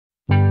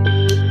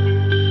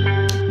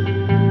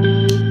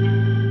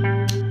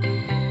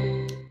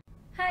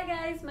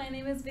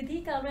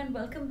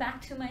welcome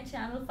back to my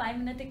channel 5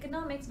 Minute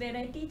Economics, where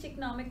I teach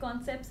economic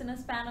concepts in a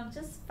span of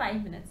just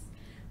 5 minutes.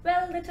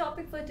 Well, the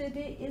topic for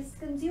today is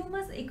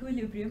consumers'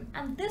 equilibrium,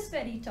 and this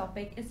very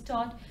topic is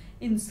taught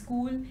in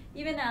school,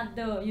 even at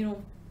the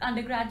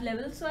undergrad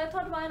level. So I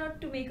thought, why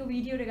not to make a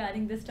video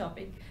regarding this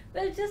topic.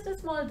 Well, just a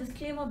small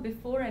disclaimer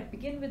before I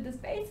begin with this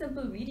very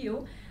simple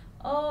video.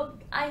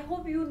 I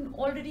hope you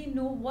already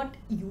know what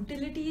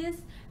utility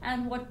is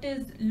and what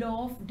is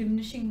law of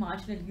diminishing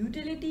marginal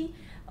utility.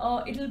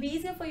 It will be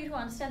easier for you to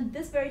understand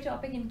this very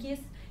topic in case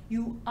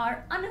you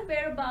are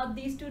unaware about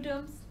these two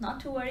terms. Not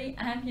to worry,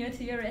 I am here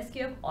to your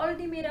rescue. I've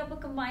already made up a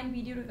combined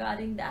video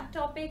regarding that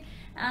topic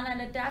and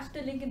I'll attach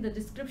the link in the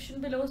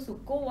description below, so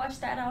go watch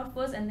that out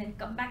first and then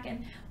come back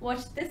and watch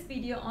this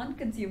video on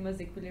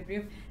consumers'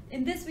 equilibrium.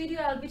 In this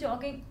video, I'll be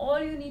talking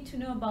all you need to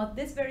know about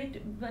this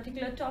very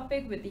particular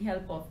topic with the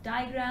help of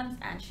diagrams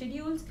and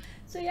schedules.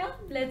 So yeah,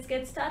 let's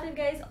get started,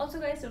 guys.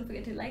 Also guys, don't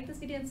forget to like this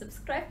video and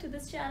subscribe to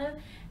this channel,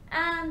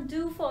 and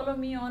do follow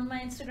me on my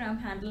Instagram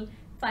handle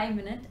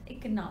 5Minute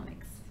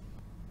Economics.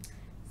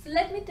 So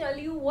let me tell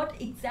you what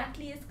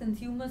exactly is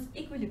consumers'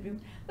 equilibrium.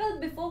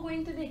 Well, before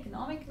going to the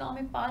economic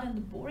part and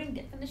the boring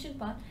definition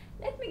part,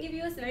 let me give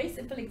you a very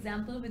simple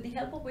example with the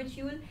help of which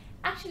you will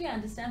actually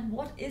understand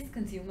what is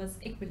consumers'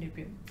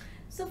 equilibrium.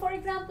 So for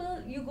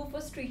example, you go for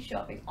street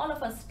shopping. All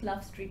of us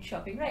love street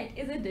shopping, right?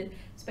 Isn't it?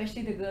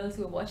 Especially the girls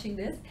who are watching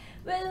this.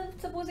 Well,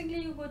 supposedly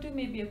you go to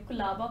maybe a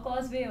Kulaba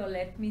Causeway, or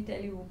let me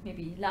tell you,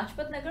 maybe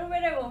Lajpat Nagar,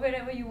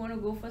 wherever you want to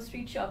go for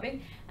street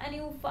shopping, and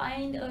you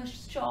find a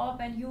shop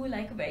and you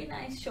like a very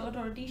nice shirt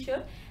or a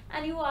t-shirt,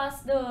 and you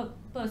ask the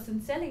person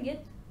selling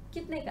it,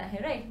 kitne ka hai,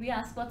 right? We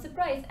ask what's the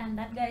price, and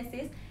that guy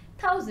says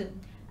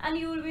 1,000. And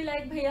you will be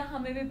like, भैया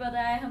हमें भी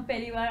पता है, हम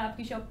पहली बार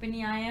आपकी shop पे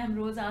नहीं आए हैं, हम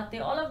रोज आते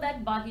हैं. All of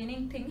that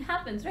bargaining thing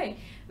happens, right?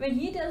 When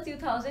he tells you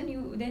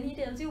 1,000, then he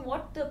tells you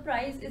what the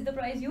price is, the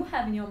price you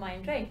have in your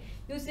mind, right?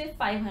 You say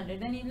 500,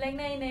 then he's like,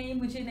 नहीं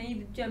मुझे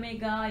नहीं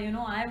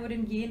जमेगा, I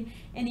wouldn't gain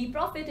any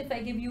profit if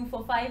I give you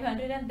for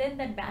 500. And then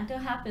that banter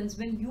happens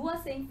when you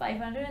are saying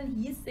 500 and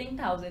he's saying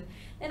 1,000.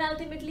 Then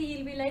ultimately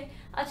he'll be like,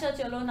 अच्छा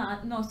चलो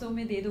 900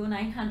 में दे दो,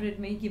 900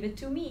 में give it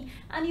to me,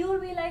 and you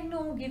will be like,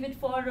 no, give it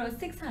for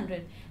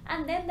 600.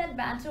 And then that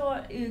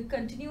banter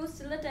continues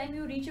till the time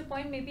you reach a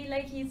point, maybe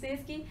like he says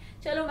कि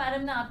चलो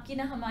madam ना आपकी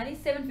ना हमारी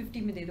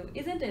 750 में दे दो.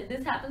 Isn't it?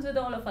 This happens with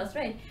all of us,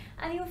 right?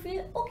 And you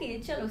feel, okay,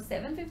 चलो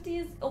 750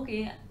 is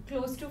okay,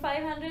 close to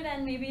 500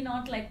 and maybe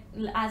not like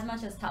as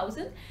much as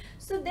 1,000.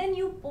 So then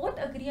you both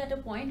agree at a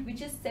point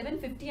which is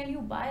 750 and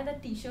you buy the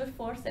t-shirt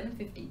for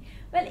 750.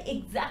 Well,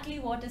 exactly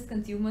what is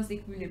consumers'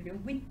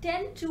 equilibrium? We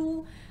tend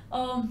to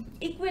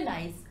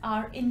equalize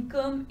our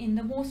income in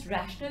the most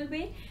rational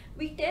way.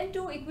 We tend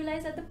to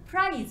equalize at the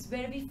price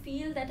where we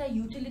feel that our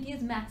utility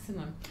is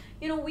maximum.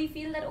 We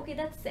feel that, okay,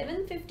 that's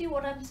 750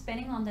 what I'm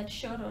spending on that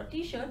shirt or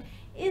t-shirt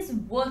is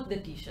worth the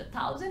t-shirt.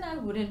 1,000 I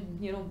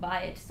wouldn't buy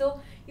it. So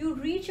you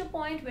reach a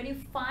point where you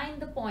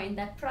find the point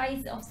that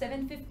price of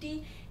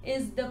 750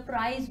 is the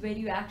price where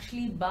you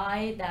actually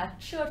buy that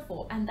shirt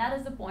for, and that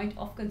is the point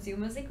of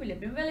consumers'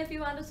 equilibrium. Well, if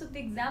you understood the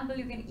example,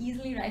 you can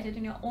easily write it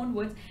in your own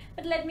words,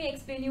 but let me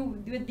explain you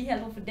with the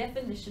help of a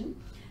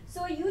definition.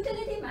 So a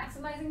utility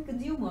maximizing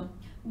consumer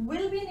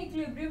will be in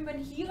equilibrium when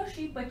he or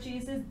she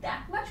purchases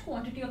that much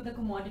quantity of the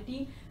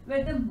commodity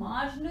where the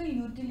marginal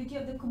utility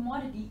of the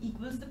commodity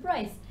equals the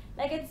price.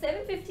 Like at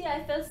 750,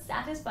 I felt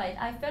satisfied.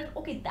 I felt,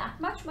 okay,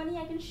 that much money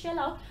I can shell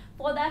out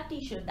for that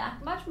t-shirt.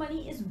 That much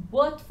money is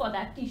worth for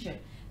that t-shirt.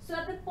 So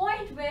at the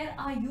point where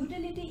our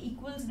utility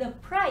equals the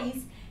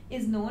price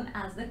is known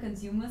as the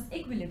consumer's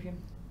equilibrium.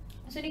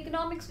 So in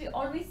economics, we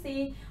always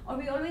say, or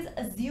we always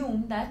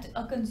assume that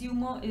a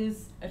consumer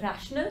is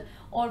rational,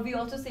 or we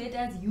also say it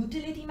as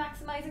utility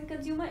maximizing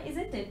consumer,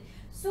 isn't it?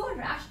 So a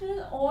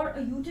rational or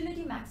a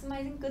utility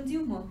maximizing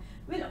consumer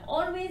will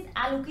always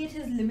allocate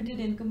his limited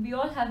income. We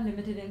all have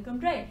limited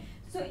income, right?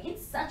 So in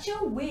such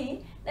a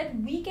way that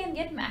we can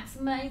get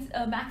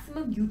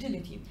maximum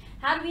utility.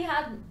 Had we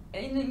had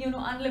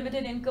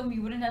unlimited income, we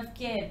wouldn't have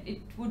cared. It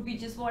would be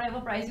just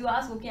whatever price you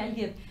ask, okay, I'll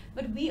give.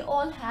 But we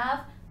all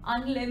have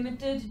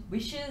unlimited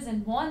wishes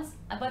and wants,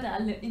 but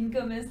our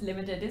income is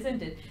limited,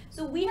 isn't it?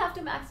 So we have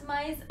to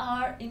maximize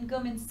our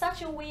income in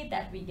such a way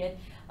that we get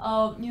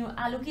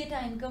allocate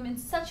our income in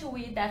such a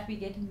way that we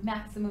get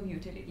maximum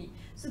utility.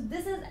 So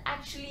this is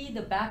actually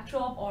the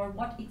backdrop, or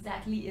what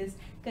exactly is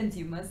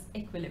consumers'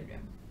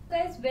 equilibrium.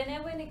 Guys,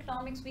 whenever in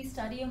economics we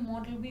study a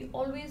model, we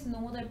always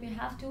know that we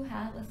have to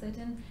have a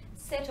certain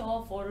set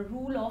of or a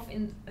rule of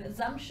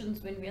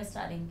assumptions when we are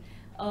studying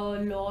a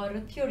law or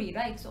a theory,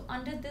 right? So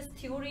under this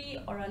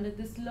theory or under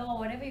this law,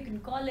 whatever you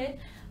can call it,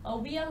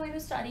 we are going to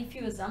study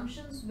few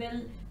assumptions.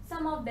 Well,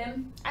 some of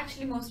them,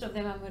 actually most of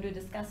them, I'm going to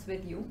discuss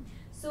with you.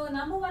 So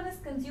number one is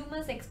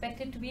consumers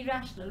expected to be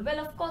rational. Well,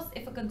 of course,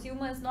 if a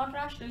consumer is not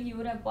rational, he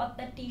would have bought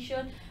that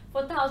t-shirt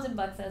for 1,000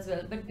 bucks as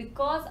well. But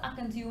because a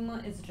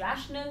consumer is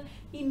rational,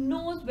 he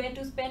knows where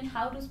to spend,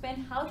 how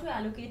to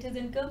allocate his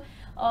income.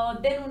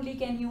 then only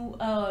can you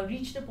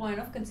reach the point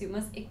of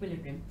consumer's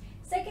equilibrium.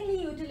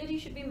 Secondly, utility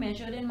should be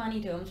measured in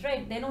money terms,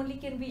 right? Then only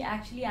can we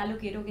actually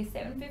allocate, okay,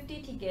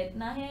 750 ticket,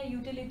 na hai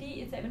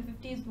utility is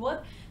 750 is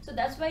worth, so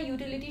that's why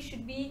utility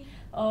should be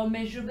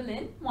measurable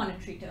in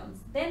monetary terms.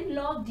 Then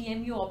law of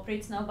DMU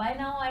operates now. By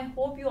now, I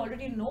hope you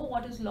already know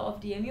what is law of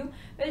DMU.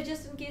 Well,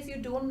 just in case you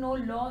don't know,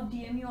 law of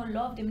DMU or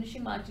law of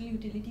diminishing marginal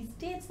utility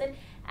states that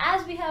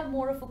as we have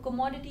more of a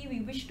commodity,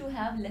 we wish to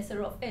have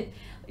lesser of it.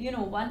 You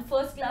know, one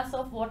first glass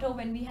of water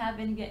when we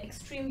get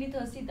extremely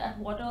thirsty,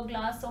 that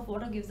glass of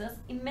water gives us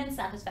immense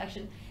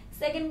satisfaction.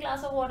 Second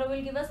glass of water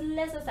will give us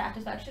lesser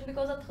satisfaction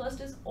because our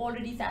thirst is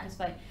already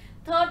satisfied.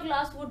 Third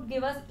glass would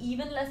give us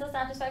even lesser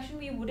satisfaction.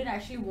 We wouldn't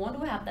actually want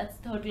to have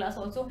that third glass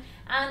also.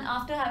 And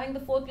after having the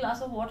fourth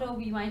glass of water,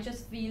 we might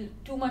just feel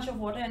too much of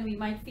water and we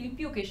might feel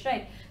pukish,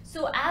 right?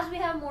 So as we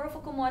have more of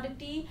a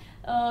commodity,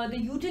 the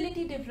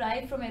utility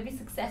derived from every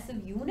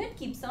successive unit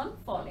keeps on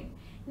falling.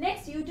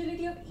 Next,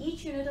 utility of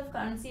each unit of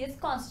currency is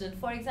constant.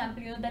 For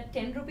example, you know, that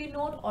 10 rupee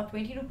note or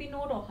 20 rupee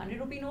note or 100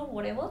 rupee note,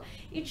 whatever,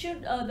 it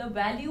should, the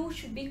value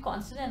should be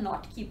constant and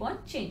not keep on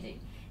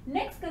changing.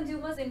 Next,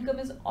 consumer's income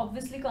is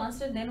obviously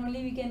constant. Then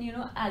only we can, you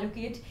know,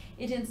 allocate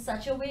it in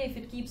such a way. If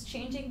it keeps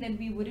changing, then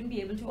we wouldn't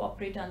be able to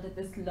operate under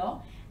this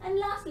law. And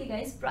lastly,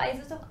 guys,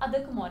 prices of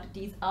other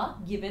commodities are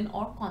given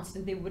or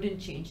constant. They wouldn't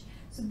change.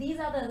 So these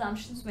are the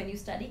assumptions when you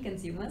study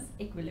consumer's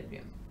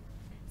equilibrium.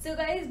 So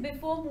guys,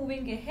 before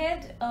moving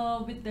ahead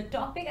with the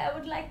topic, I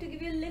would like to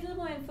give you a little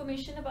more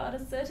information about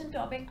a certain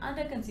topic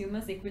under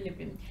consumer's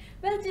equilibrium.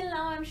 Well, till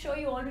now, I'm sure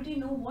you already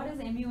know what is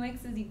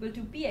MUX is equal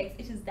to PX.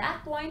 It is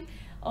that point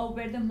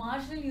where the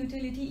marginal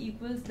utility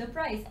equals the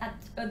price.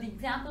 At the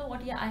example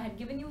what I had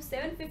given you,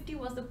 750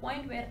 was the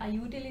point where a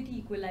utility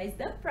equalized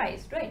the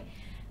price, right?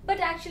 But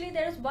actually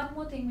there is one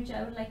more thing which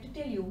I would like to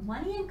tell you.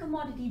 Money and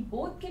commodity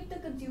both give the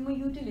consumer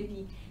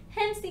utility.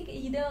 Hence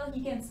either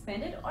he can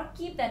spend it or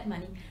keep that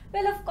money.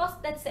 Well, of course,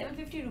 that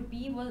 750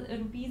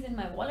 rupees in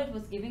my wallet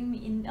was giving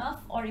me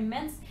enough or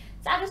immense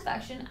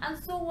satisfaction, and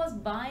so was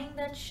buying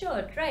that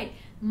shirt, right?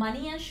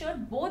 Money and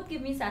shirt both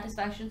give me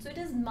satisfaction, so it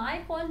is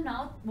my call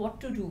now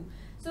what to do.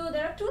 So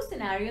there are two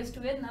scenarios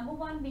to it. Number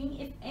one being,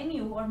 if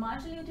MU or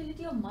marginal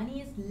utility of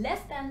money is less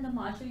than the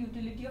marginal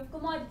utility of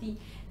commodity,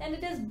 then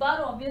it is but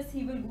obvious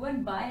he will go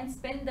and buy and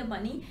spend the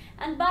money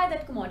and buy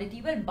that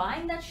commodity. Well,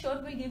 buying that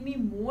shirt will give me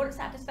more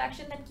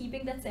satisfaction than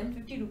keeping that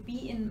 750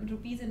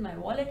 rupees in my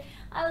wallet.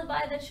 I will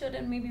buy that shirt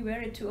and maybe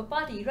wear it to a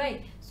party,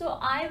 right? So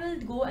I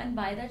will go and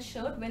buy that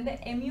shirt when the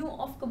MU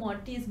of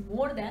commodity is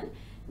more than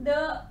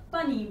the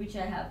money which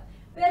I have.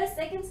 Whereas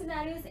second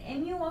scenario is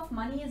MU of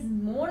money is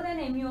more than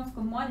MU of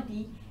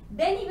commodity,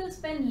 then he will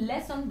spend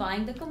less on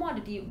buying the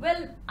commodity.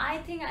 Well, I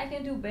think I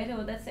can do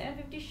better. That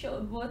 750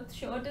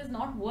 shirt is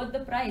not worth the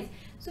price.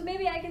 So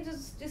maybe I can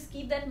just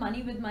keep that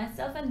money with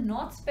myself and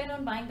not spend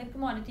on buying the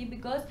commodity,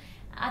 because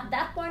at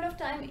that point of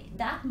time,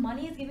 that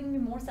money is giving me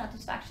more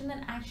satisfaction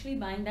than actually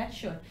buying that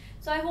shirt.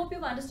 So I hope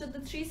you've understood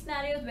the three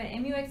scenarios where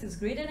MUX is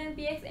greater than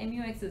PX,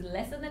 MUX is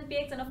lesser than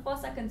PX, and of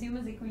course our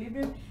consumer's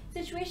equilibrium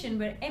situation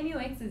where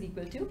MUX is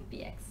equal to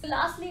PX. So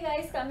lastly,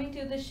 guys, coming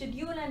to the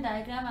schedule and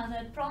diagram, as I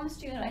had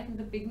promised you right in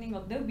the beginning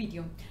of the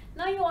video.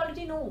 Now you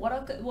already know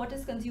what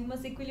is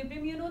consumer's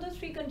equilibrium. You know the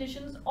three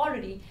conditions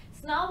already.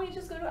 So now we're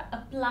just going to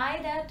apply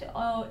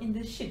that in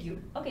this schedule.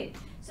 Okay,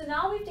 so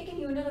now we've taken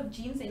unit of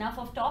jeans, enough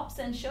of tops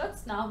and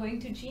shirts. Now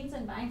going to jeans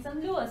and buying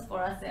some lowers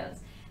for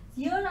ourselves.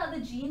 Here are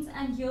the jeans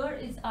and here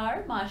is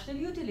our marginal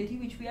utility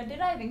which we are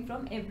deriving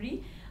from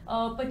every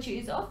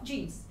purchase of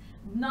jeans.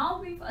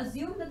 Now we've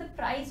assumed that the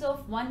price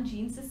of one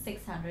jeans is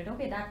 600.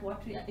 Okay, that's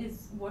what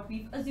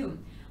we've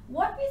assumed.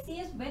 What we see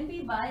is when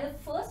we buy the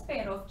first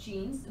pair of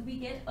jeans, we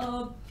get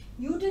a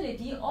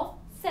utility of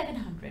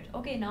 700.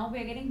 Okay, now we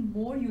are getting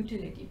more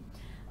utility.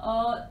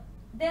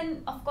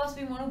 Then of course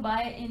we want to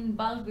buy in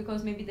bulk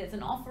because maybe there's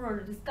an offer or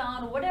a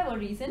discount or whatever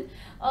reason.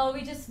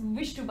 We just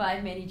wish to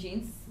buy many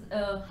jeans,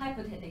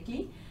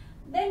 hypothetically.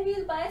 Then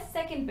we'll buy a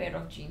second pair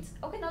of jeans.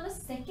 Okay, now the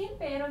second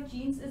pair of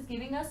jeans is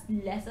giving us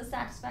lesser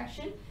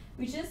satisfaction,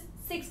 which is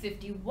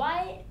 650.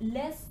 Why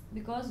less?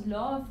 Because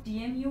law of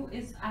DMU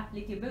is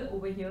applicable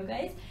over here,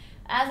 guys.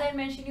 As I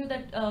mentioned you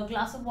that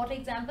glass of water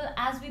example,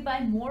 as we buy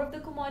more of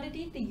the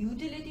commodity, the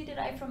utility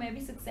derived from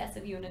every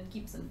successive unit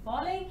keeps on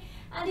falling,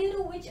 and due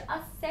to which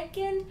our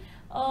second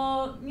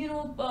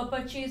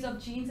purchase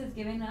of jeans is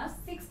giving us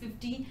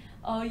 650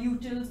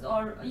 utils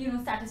or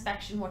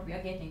satisfaction what we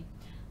are getting.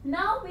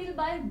 Now we'll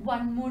buy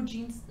one more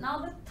jeans. Now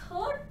the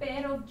third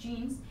pair of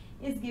jeans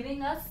is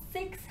giving us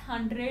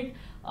 600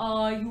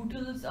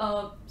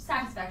 utils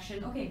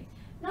satisfaction. Okay,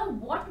 now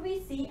what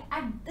we see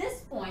at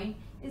this point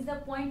is the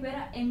point where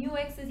our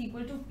MUX is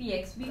equal to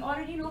PX. We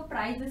already know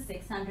price is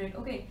 600.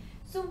 Okay,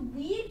 so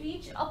we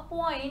reach a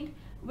point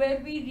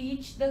where we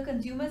reach the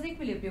consumer's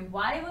equilibrium.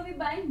 Why were we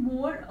buying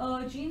more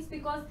jeans?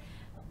 Because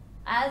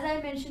as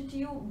I mentioned to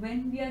you,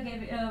 when we are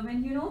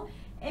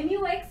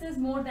MUX is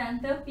more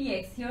than the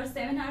PX. Here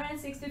 700 and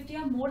 650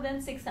 are more than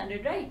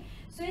 600, right?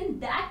 So in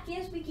that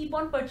case we keep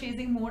on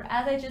purchasing more.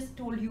 As I just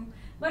told you,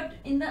 But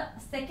in the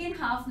second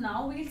half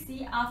now, we'll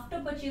see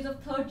after purchase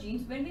of third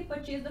jeans, when we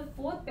purchase the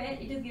fourth pair,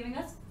 it is giving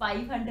us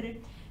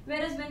 500.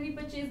 Whereas when we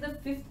purchase the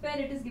fifth pair,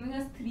 it is giving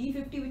us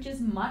 350, which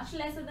is much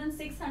lesser than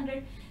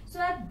 600. So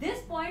at this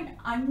point,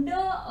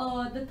 under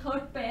the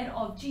third pair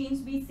of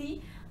jeans, we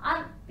see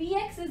our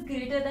PX is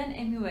greater than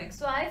MUX.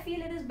 So I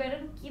feel it is better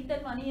to keep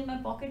that money in my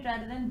pocket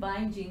rather than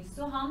buying jeans.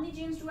 So how many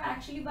jeans do I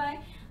actually buy?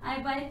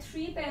 I buy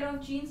 3 pair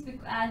of jeans,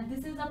 and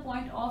this is a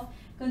point of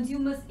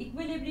consumer's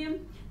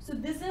equilibrium. So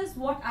this is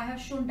what I have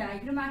shown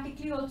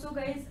diagrammatically also,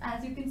 guys.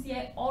 As you can see,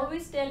 I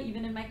always tell,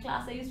 even in my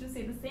class I used to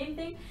say the same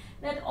thing,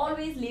 that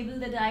always label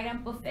the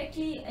diagram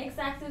perfectly.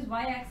 X-axis,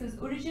 Y-axis,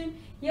 origin.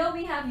 Here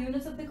we have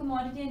units of the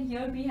commodity, and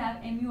here we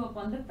have MU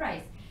upon the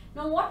price.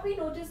 Now what we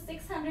notice,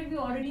 600 we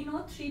already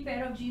know, 3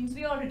 pair of jeans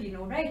we already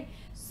know, right?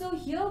 So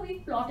here we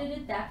plotted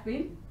it that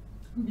way.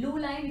 Blue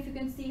line, if you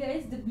can see,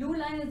 guys, the blue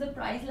line is the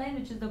price line,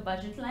 which is the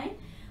budget line.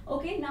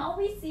 Okay, now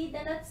we see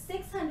that at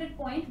 600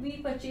 point we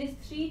purchased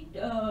 3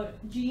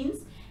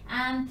 jeans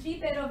and 3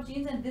 pair of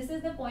jeans, and this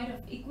is the point of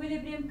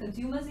equilibrium,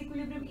 consumer's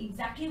equilibrium,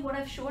 exactly what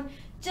I've shown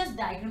just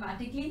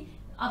diagrammatically.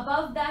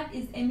 Above that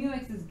is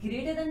MUX is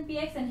greater than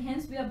PX, and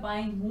hence we are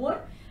buying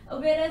more,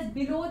 whereas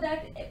below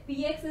that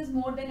PX is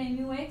more than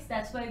MUX,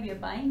 that's why we are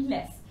buying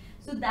less.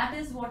 So that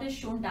is what is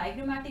shown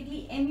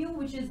diagrammatically. MU,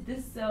 which is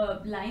this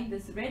line,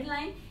 this red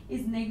line,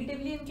 is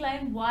negatively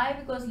inclined. Why?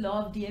 Because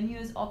law of DMU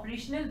is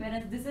operational,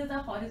 whereas this is a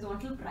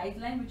horizontal price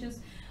line, which is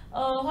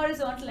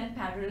horizontal and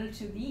parallel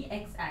to the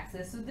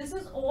x-axis. So this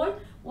is all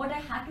what I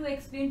had to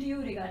explain to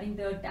you regarding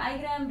the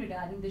diagram,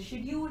 regarding the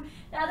schedule,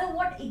 rather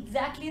what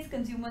exactly is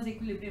consumer's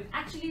equilibrium.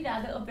 Actually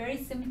rather a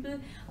very simple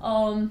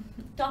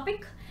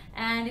topic,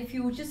 and if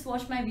you just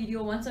watch my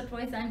video once or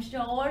twice, I'm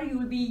sure you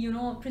will be, you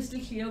know, crystal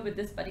clear with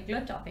this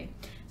particular topic.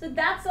 So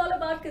that's all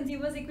about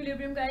consumer's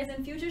equilibrium, guys.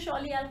 In future,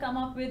 surely I'll come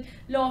up with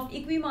law of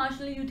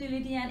equi-marginal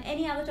utility and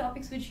any other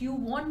topics which you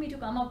want me to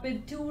come up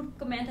with. Do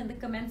comment in the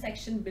comment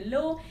section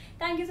below.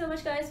 Thank you so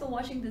much, guys, for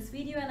watching this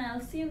video, and I'll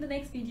see you in the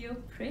next video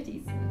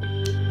pretty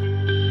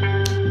soon.